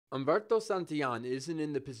Humberto Santillan isn't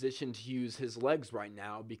in the position to use his legs right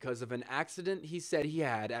now because of an accident he said he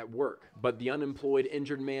had at work. But the unemployed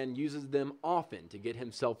injured man uses them often to get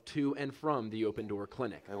himself to and from the open door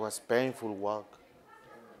clinic. It was painful walk.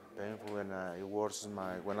 Painful and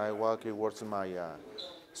when I walk, it works in my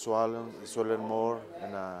swollen more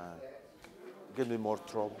and give me more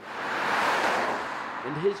trouble.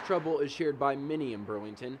 And his trouble is shared by many in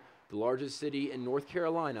Burlington, the largest city in North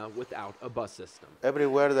Carolina without a bus system.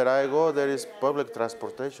 Everywhere that I go, there is public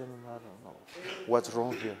transportation. I don't know what's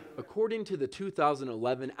wrong here. According to the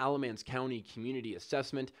 2011 Alamance County Community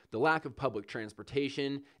Assessment, the lack of public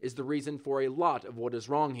transportation is the reason for a lot of what is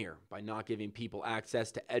wrong here by not giving people access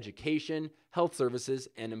to education, health services,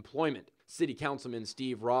 and employment. City Councilman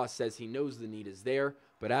Steve Ross says he knows the need is there,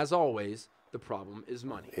 but as always, the problem is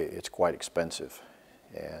money. It's quite expensive,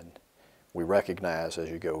 and we recognize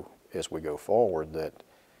as we go forward that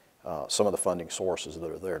some of the funding sources that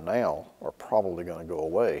are there now are probably going to go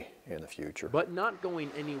away in the future. But not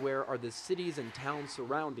going anywhere are the cities and towns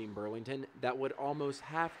surrounding Burlington that would almost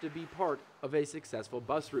have to be part of a successful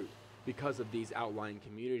bus route. Because of these outlying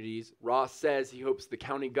communities, Ross says he hopes the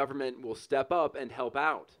county government will step up and help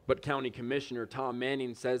out. But County Commissioner Tom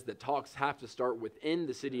Manning says that talks have to start within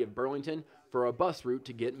the city of Burlington for a bus route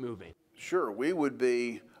to get moving. Sure, we would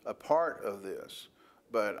be a part of this,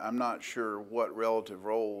 but I'm not sure what relative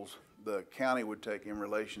roles the county would take in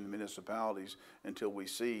relation to municipalities until we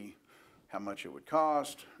see how much it would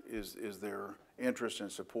cost. Is there interest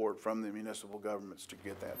and support from the municipal governments to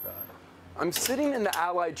get that done? I'm sitting in the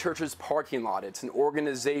Allied Church's parking lot. It's an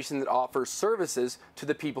organization that offers services to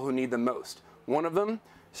the people who need them most. One of them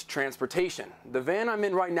is transportation. The van I'm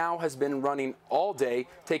in right now has been running all day,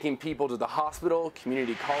 taking people to the hospital,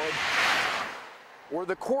 community college, or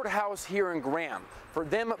the courthouse here in Graham. For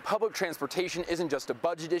them, public transportation isn't just a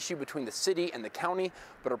budget issue between the city and the county,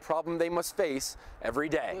 but a problem they must face every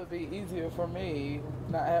day. It would be easier for me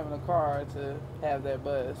not having a car to have that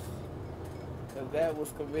bus, because that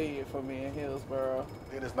was convenient for me in Hillsborough.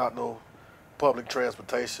 There's not no public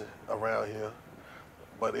transportation around here,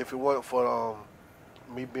 but if it weren't for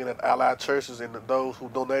me being at Allied Churches and those who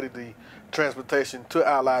donated the transportation to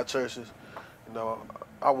Allied Churches, you know,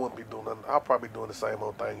 I wouldn't be doing nothing. I'll probably be doing the same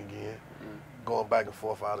old thing again, going back and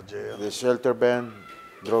forth out of jail. The shelter van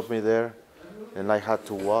dropped me there, and I had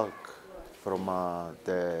to walk from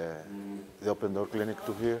the open door clinic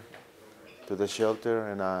to here, to the shelter,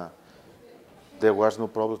 and there was no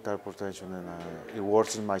public transportation, and it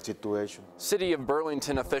worsened my situation. City of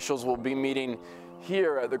Burlington officials will be meeting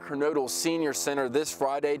here at the Kernodle Senior Center this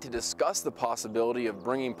Friday to discuss the possibility of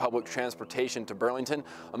bringing public transportation to Burlington,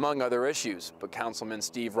 among other issues. But Councilman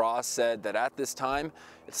Steve Ross said that at this time,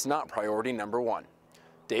 it's not priority number one.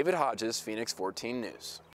 David Hodges, Phoenix 14 News.